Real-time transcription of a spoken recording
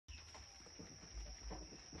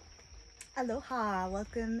Aloha,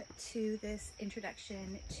 welcome to this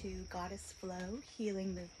introduction to Goddess Flow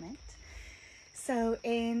Healing Movement. So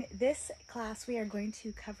in this class, we are going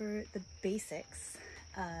to cover the basics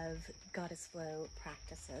of Goddess Flow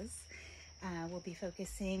practices. We'll be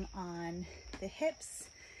focusing on the hips,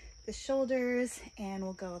 the shoulders, and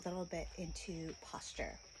we'll go a little bit into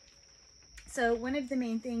posture. So one of the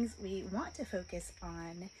main things we want to focus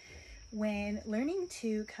on when learning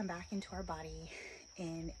to come back into our body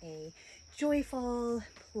in a joyful,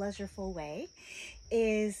 pleasureful way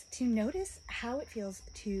is to notice how it feels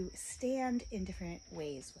to stand in different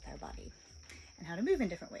ways with our body and how to move in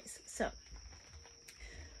different ways. So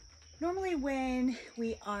normally when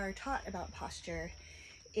we are taught about posture,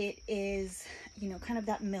 it is, kind of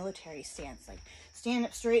that military stance, like stand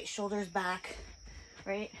up straight, shoulders back,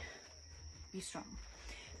 right? Be strong.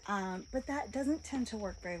 But that doesn't tend to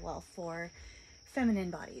work very well for feminine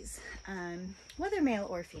bodies, whether male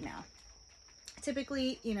or female.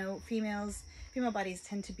 Typically, female bodies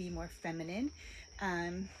tend to be more feminine.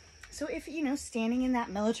 So if, standing in that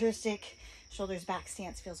militaristic shoulders back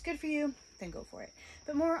stance feels good for you, then go for it.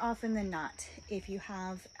 But more often than not, if you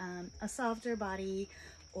have a softer body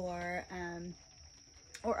or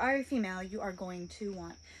are a female, you are going to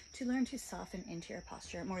want to learn to soften into your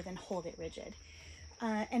posture more than hold it rigid.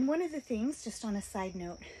 And one of the things, just on a side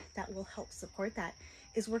note, that will help support that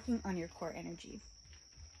is working on your core energy.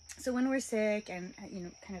 So when we're sick and,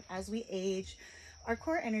 kind of as we age, our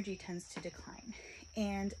core energy tends to decline.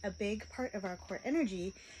 And a big part of our core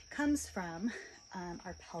energy comes from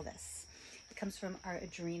our pelvis. It comes from our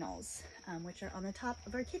adrenals, which are on the top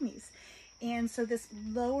of our kidneys. And so this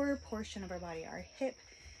lower portion of our body, our hip,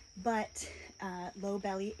 butt, low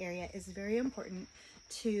belly area is very important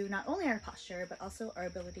to not only our posture, but also our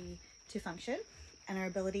ability to function and our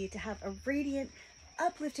ability to have a radiant,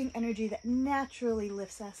 uplifting energy that naturally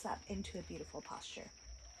lifts us up into a beautiful posture.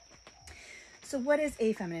 So what does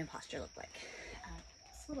a feminine posture look like?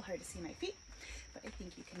 It's a little hard to see my feet, but I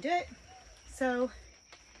think you can do it. So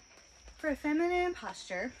for a feminine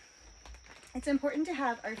posture, it's important to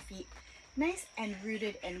have our feet nice and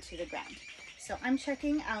rooted into the ground. So I'm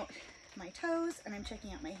checking out my toes and I'm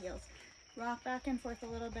checking out my heels. Rock back and forth a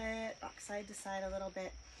little bit, rock side to side a little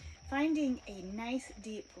bit, finding a nice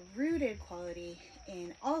deep rooted quality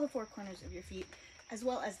in all the four corners of your feet, as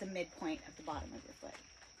well as the midpoint of the bottom of your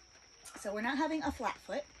foot. So we're not having a flat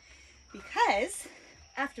foot, because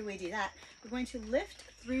after we do that, we're going to lift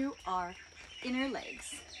through our inner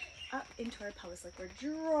legs up into our pelvis, like we're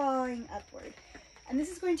drawing upward. And this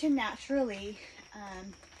is going to naturally,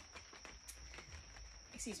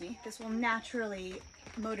 this will naturally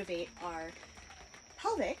motivate our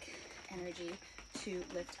pelvic energy to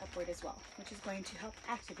lift upward as well, which is going to help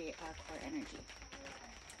activate our core energy.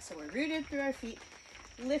 So we're rooted through our feet,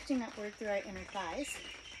 lifting upward through our inner thighs,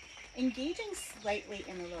 engaging slightly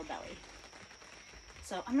in the low belly.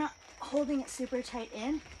 So I'm not holding it super tight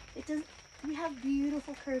in. We have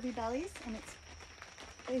beautiful curvy bellies, and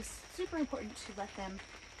it's super important to let them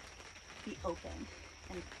be open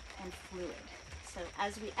and fluid. So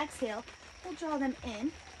as we exhale, we'll draw them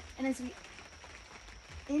in, and as we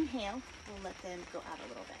inhale, we'll let them go out a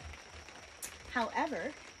little bit.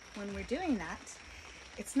 However, when we're doing that,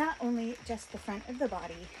 it's not only just the front of the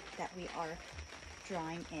body that we are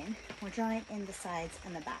drawing in, we're drawing in the sides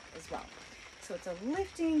and the back as well. So it's a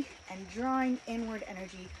lifting and drawing inward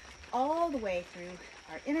energy all the way through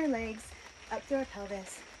our inner legs, up through our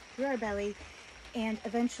pelvis, through our belly, and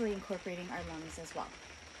eventually incorporating our lungs as well.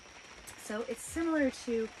 So it's similar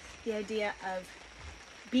to the idea of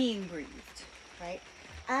being breathed, right?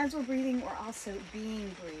 As we're breathing, we're also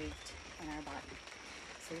being breathed in our body.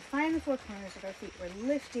 So we find the four corners of our feet, we're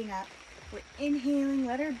lifting up, we're inhaling,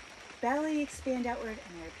 let our belly expand outward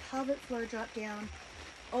and our pelvic floor drop down,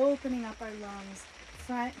 opening up our lungs,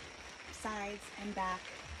 front, sides, and back,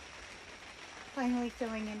 finally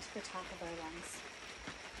filling into the top of our lungs.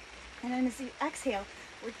 And then as we exhale,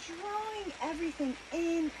 we're drawing everything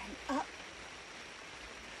in and up,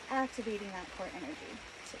 activating that core energy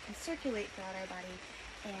so it can circulate throughout our body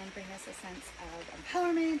and bring us a sense of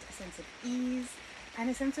empowerment, a sense of ease, and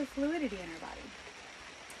a sense of fluidity in our body.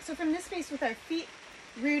 So from this space with our feet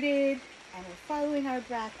rooted and we're following our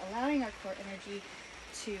breath, allowing our core energy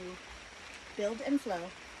to build and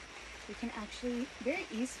flow, we can actually very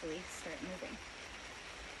easily start moving.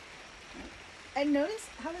 And notice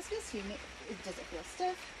how this feels to you. Does it feel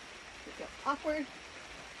stiff? Does it feel awkward?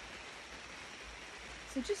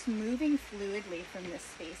 So just moving fluidly from this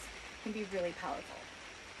space can be really powerful.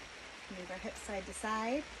 Move our hips side to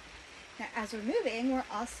side. Now, as we're moving, we're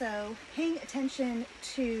also paying attention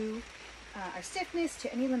to our stiffness,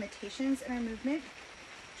 to any limitations in our movement,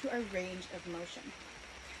 to our range of motion.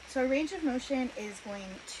 So our range of motion is going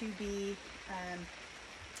to be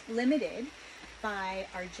limited by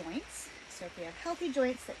our joints. So if we have healthy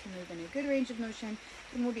joints that can move in a good range of motion,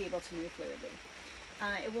 then we'll be able to move fluidly.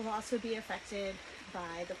 It will also be affected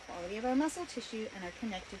by the quality of our muscle tissue and our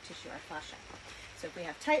connective tissue, our fascia. So if we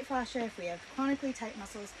have tight fascia, if we have chronically tight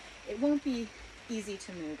muscles, it won't be easy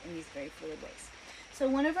to move in these very fluid ways. So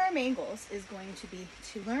one of our main goals is going to be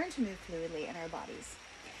to learn to move fluidly in our bodies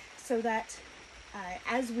so that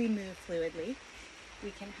as we move fluidly,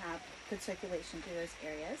 we can have good circulation through those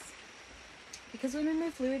areas. Because when we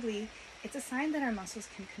move fluidly, it's a sign that our muscles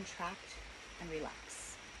can contract and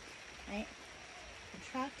relax, right?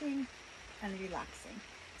 Contracting and relaxing.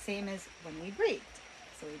 Same as when we breathed.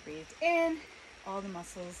 So we breathed in, all the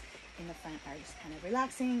muscles in the front are just kind of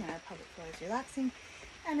relaxing, and our pelvic floor is relaxing.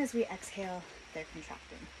 And as we exhale, they're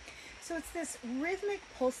contracting. So it's this rhythmic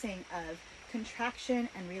pulsing of contraction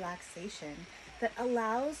and relaxation that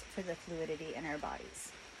allows for the fluidity in our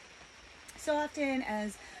bodies. So often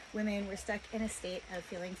as women, we're stuck in a state of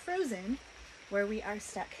feeling frozen, where we are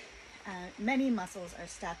stuck, many muscles are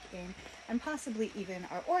stuck in, and possibly even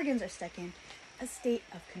our organs are stuck in, a state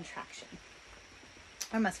of contraction.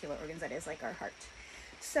 Our muscular organs, that is, like our heart.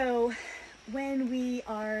 So when we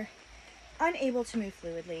are unable to move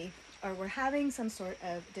fluidly, or we're having some sort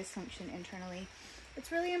of dysfunction internally,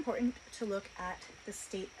 it's really important to look at the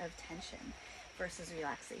state of tension versus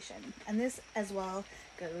relaxation. And this as well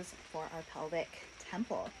goes for our pelvic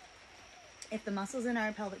temple. If the muscles in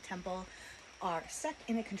our pelvic temple are stuck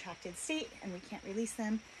in a contracted state and we can't release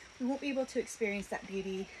them, we won't be able to experience that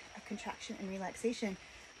beauty of contraction and relaxation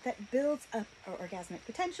that builds up our orgasmic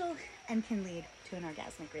potential and can lead to an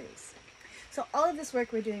orgasmic release. So all of this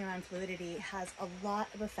work we're doing around fluidity has a lot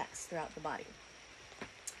of effects throughout the body.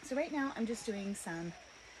 So right now I'm just doing some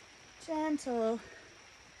gentle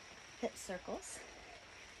hip circles.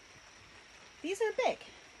 These are big,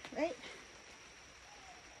 right?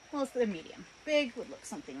 Well, they're medium. Big would look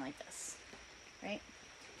something like this, right?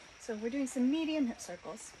 So we're doing some medium hip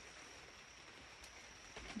circles.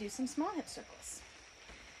 Do some small hip circles.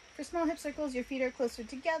 For small hip circles, your feet are closer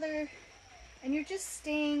together and you're just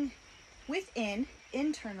staying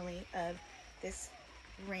internally of this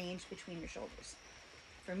range between your shoulders.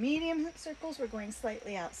 For medium hip circles, we're going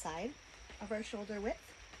slightly outside of our shoulder width.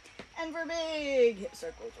 And for big hip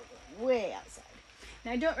circles, we're going way outside.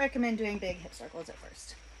 Now, I don't recommend doing big hip circles at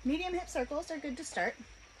first. Medium hip circles are good to start.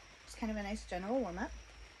 Just kind of a nice general warm-up.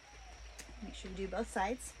 Make sure you do both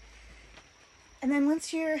sides. And then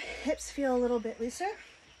once your hips feel a little bit looser,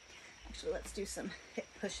 actually let's do some hip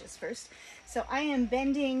pushes first. So I am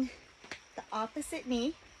bending the opposite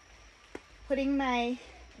knee, putting my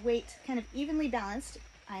weight kind of evenly balanced.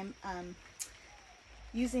 I'm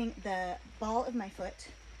using the ball of my foot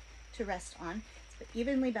to rest on. It's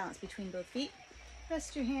evenly balanced between both feet.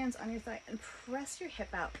 Rest your hands on your thigh and press your hip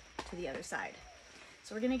out to the other side.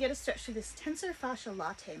 So we're going to get a stretch through this tensor fascia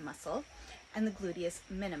latae muscle and the gluteus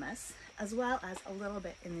minimus, as well as a little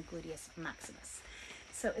bit in the gluteus maximus.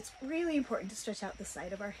 So it's really important to stretch out the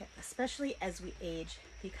side of our hip, especially as we age,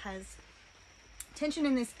 because tension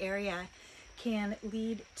in this area can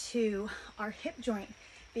lead to our hip joint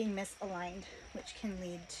being misaligned, which can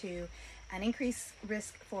lead to an increased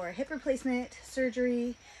risk for hip replacement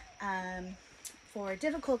surgery, for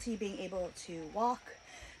difficulty being able to walk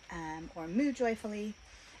or move joyfully,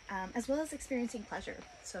 as well as experiencing pleasure.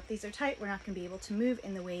 So if these are tight, we're not going to be able to move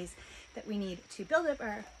in the ways that we need to build up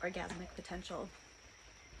our orgasmic potential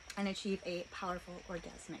and achieve a powerful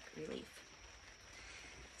orgasmic relief.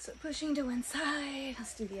 So pushing to one side,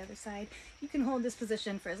 let's do the other side. You can hold this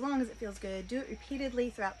position for as long as it feels good. Do it repeatedly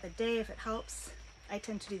throughout the day if it helps. I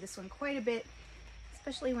tend to do this one quite a bit,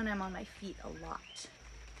 especially when I'm on my feet a lot.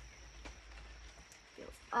 Feels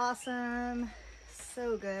awesome,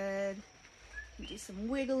 so good. You do some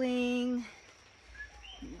wiggling,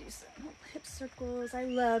 you do some hip circles. I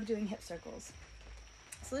love doing hip circles.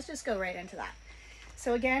 So let's just go right into that.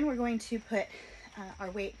 So again, we're going to put our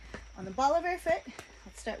weight on the ball of our foot.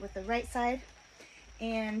 Let's start with the right side.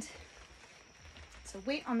 And so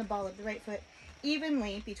weight on the ball of the right foot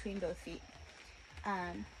evenly between both feet.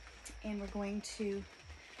 And we're going to,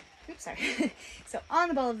 oops, sorry. So on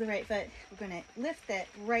the ball of the right foot, we're going to lift that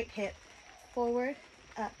right hip forward,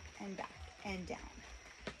 up, and back, and down.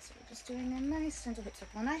 So we're just doing a nice gentle hip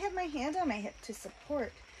circle. And I have my hand on my hip to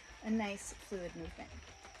support a nice fluid movement.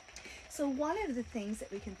 So one of the things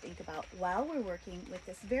that we can think about while we're working with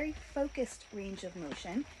this very focused range of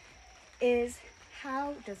motion is,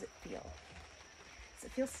 how does it feel? Does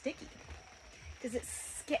it feel sticky? Does it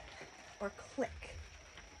skip? or click.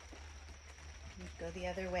 Go the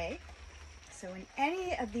other way. So in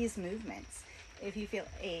any of these movements, if you feel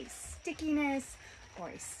a stickiness or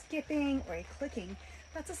a skipping or a clicking,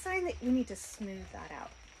 that's a sign that we need to smooth that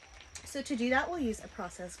out. So to do that, we'll use a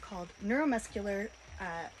process called neuromuscular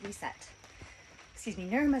reset.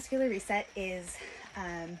 Neuromuscular reset is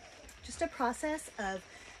just a process of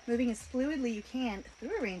moving as fluidly you can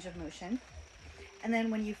through a range of motion. And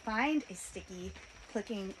then when you find a sticky,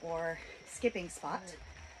 clicking, or skipping spot,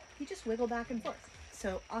 you just wiggle back and forth.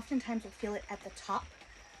 So oftentimes we'll feel it at the top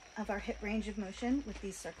of our hip range of motion with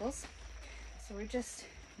these circles. So we're just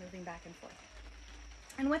moving back and forth.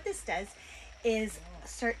 And what this does is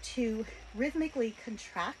start to rhythmically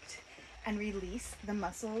contract and release the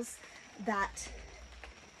muscles that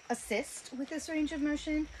assist with this range of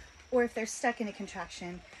motion, or if they're stuck in a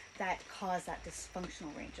contraction, that cause that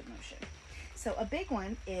dysfunctional range of motion. So a big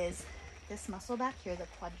one is this muscle back here, the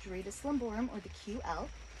quadratus lumborum, or the QL.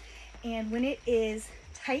 And when it is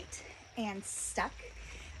tight and stuck,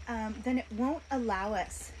 then it won't allow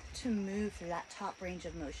us to move through that top range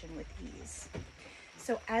of motion with ease.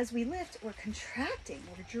 So as we lift, we're contracting,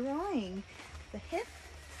 we're drawing the hip,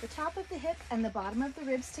 the top of the hip and the bottom of the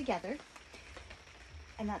ribs together,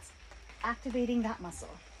 and that's activating that muscle.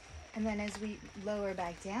 And then as we lower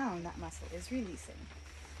back down, that muscle is releasing.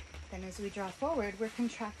 Then as we draw forward, we're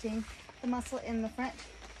contracting the muscle in the front,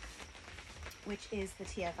 which is the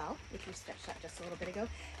TFL, which we stretched out just a little bit ago,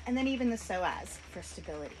 and then even the psoas for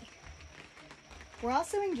stability. We're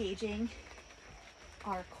also engaging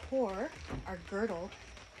our core, our girdle,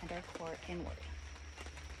 and our core inward.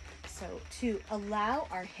 So to allow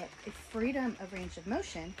our hip a freedom of range of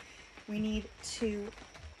motion, we need to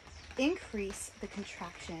increase the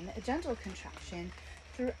contraction, a gentle contraction,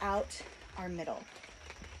 throughout our middle.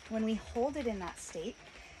 When we hold it in that state,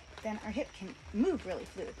 then our hip can move really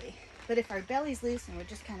fluidly. But if our belly's loose and we're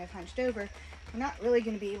just kind of hunched over, we're not really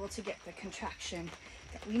going to be able to get the contraction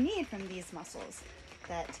that we need from these muscles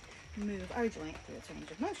that move our joint through its range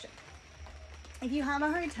of motion. If you have a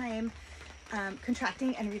hard time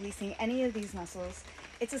contracting and releasing any of these muscles,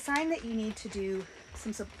 it's a sign that you need to do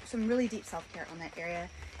some really deep self-care on that area,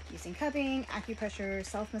 using cupping, acupressure,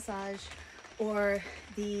 self-massage, or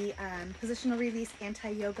the positional release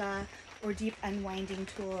anti-yoga or deep unwinding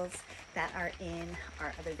tools that are in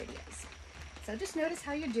our other videos. So just notice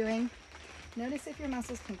how you're doing. Notice if your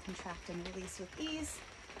muscles can contract and release with ease.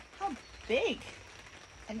 How big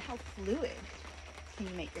and how fluid can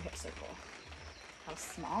you make your hip circle? How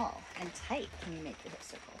small and tight can you make your hip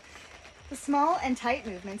circle? The small and tight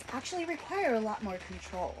movements actually require a lot more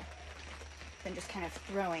control than just kind of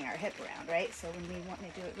throwing our hip around, right? So when we want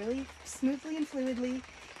to do it really smoothly and fluidly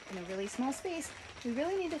in a really small space, we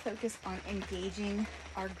really need to focus on engaging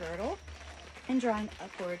our girdle and drawing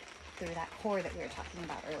upward through that core that we were talking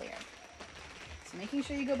about earlier. So making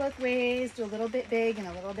sure you go both ways, do a little bit big and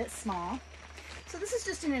a little bit small. So this is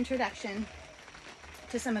just an introduction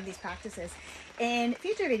to some of these practices. In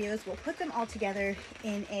future videos, we'll put them all together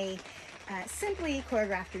in a simply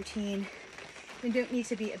choreographed routine. You don't need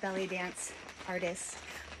to be a belly dance artist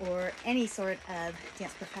or any sort of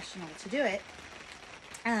dance professional to do it,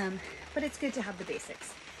 but it's good to have the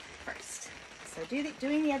basics first. So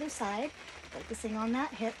doing the other side, focusing on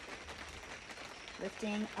that hip,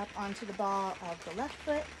 lifting up onto the ball of the left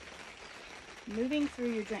foot, moving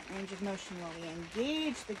through your joint range of motion while we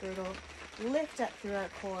engage the girdle, lift up through our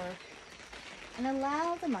core, and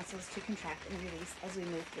allow the muscles to contract and release as we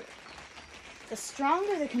move through it. The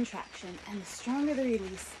stronger the contraction and the stronger the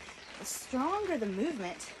release, the stronger the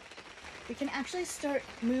movement, we can actually start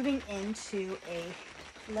moving into a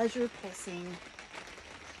pleasure pulsing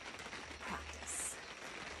practice.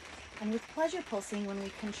 And with pleasure pulsing, when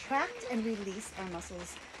we contract and release our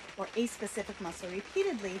muscles or a specific muscle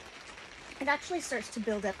repeatedly, it actually starts to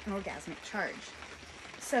build up an orgasmic charge.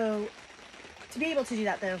 So to be able to do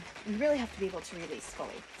that though, we really have to be able to release fully.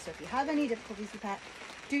 So if you have any difficulties with that,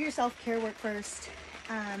 do your self-care work first,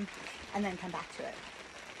 and then come back to it.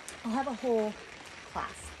 I'll have a whole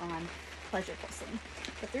class on pleasure pulsing.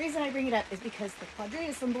 But the reason I bring it up is because the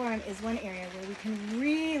quadratus lumborum is one area where we can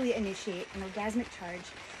really initiate an orgasmic charge,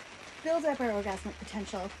 build up our orgasmic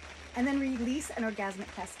potential, and then release an orgasmic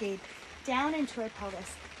cascade down into our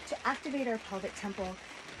pelvis to activate our pelvic temple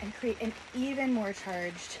and create an even more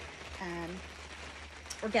charged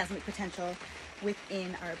orgasmic potential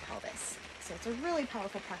within our pelvis. So it's a really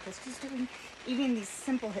powerful practice, just doing even these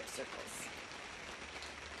simple hip circles.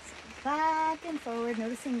 So back and forward,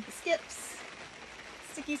 noticing the skips,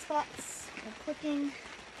 sticky spots, or clicking,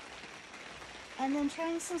 and then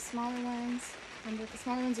trying some smaller ones. And with the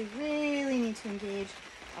smaller ones, we really need to engage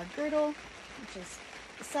our girdle, which is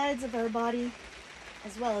the sides of our body,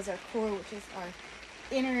 as well as our core, which is our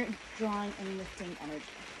inner drawing and lifting energy.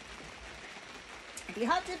 If you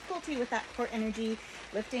have difficulty with that core energy,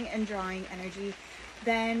 lifting and drawing energy,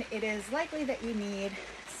 then it is likely that you need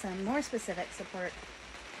some more specific support.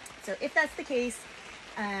 So if that's the case,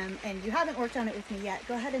 and you haven't worked on it with me yet,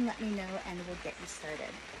 go ahead and let me know and we'll get you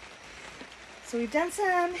started. So we've done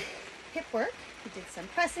some hip work. We did some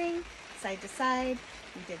pressing side to side.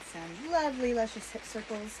 We did some lovely luscious hip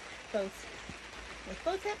circles, both with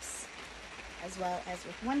both hips as well as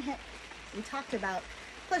with one hip. We talked about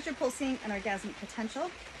pleasure pulsing and orgasmic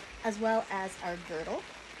potential, as well as our girdle,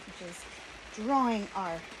 which is drawing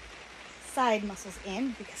our side muscles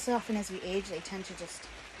in, because so often as we age, they tend to just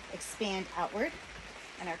expand outward,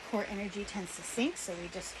 and our core energy tends to sink, so we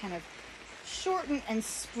just kind of shorten and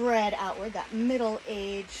spread outward, that middle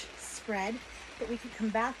age spread. But we can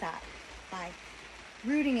combat that by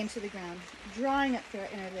rooting into the ground, drawing up through our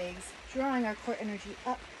inner legs, drawing our core energy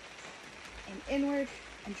up and inward,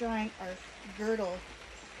 and drawing our girdle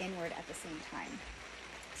inward at the same time,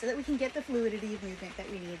 so that we can get the fluidity of movement that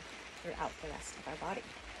we need throughout the rest of our body.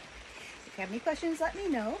 If you have any questions, let me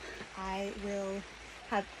know. I will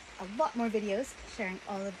have a lot more videos sharing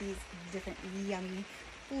all of these different yummy,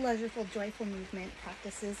 pleasureful, joyful movement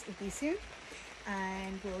practices with you soon,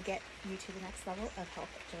 and we'll get you to the next level of health,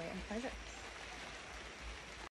 joy, and pleasure.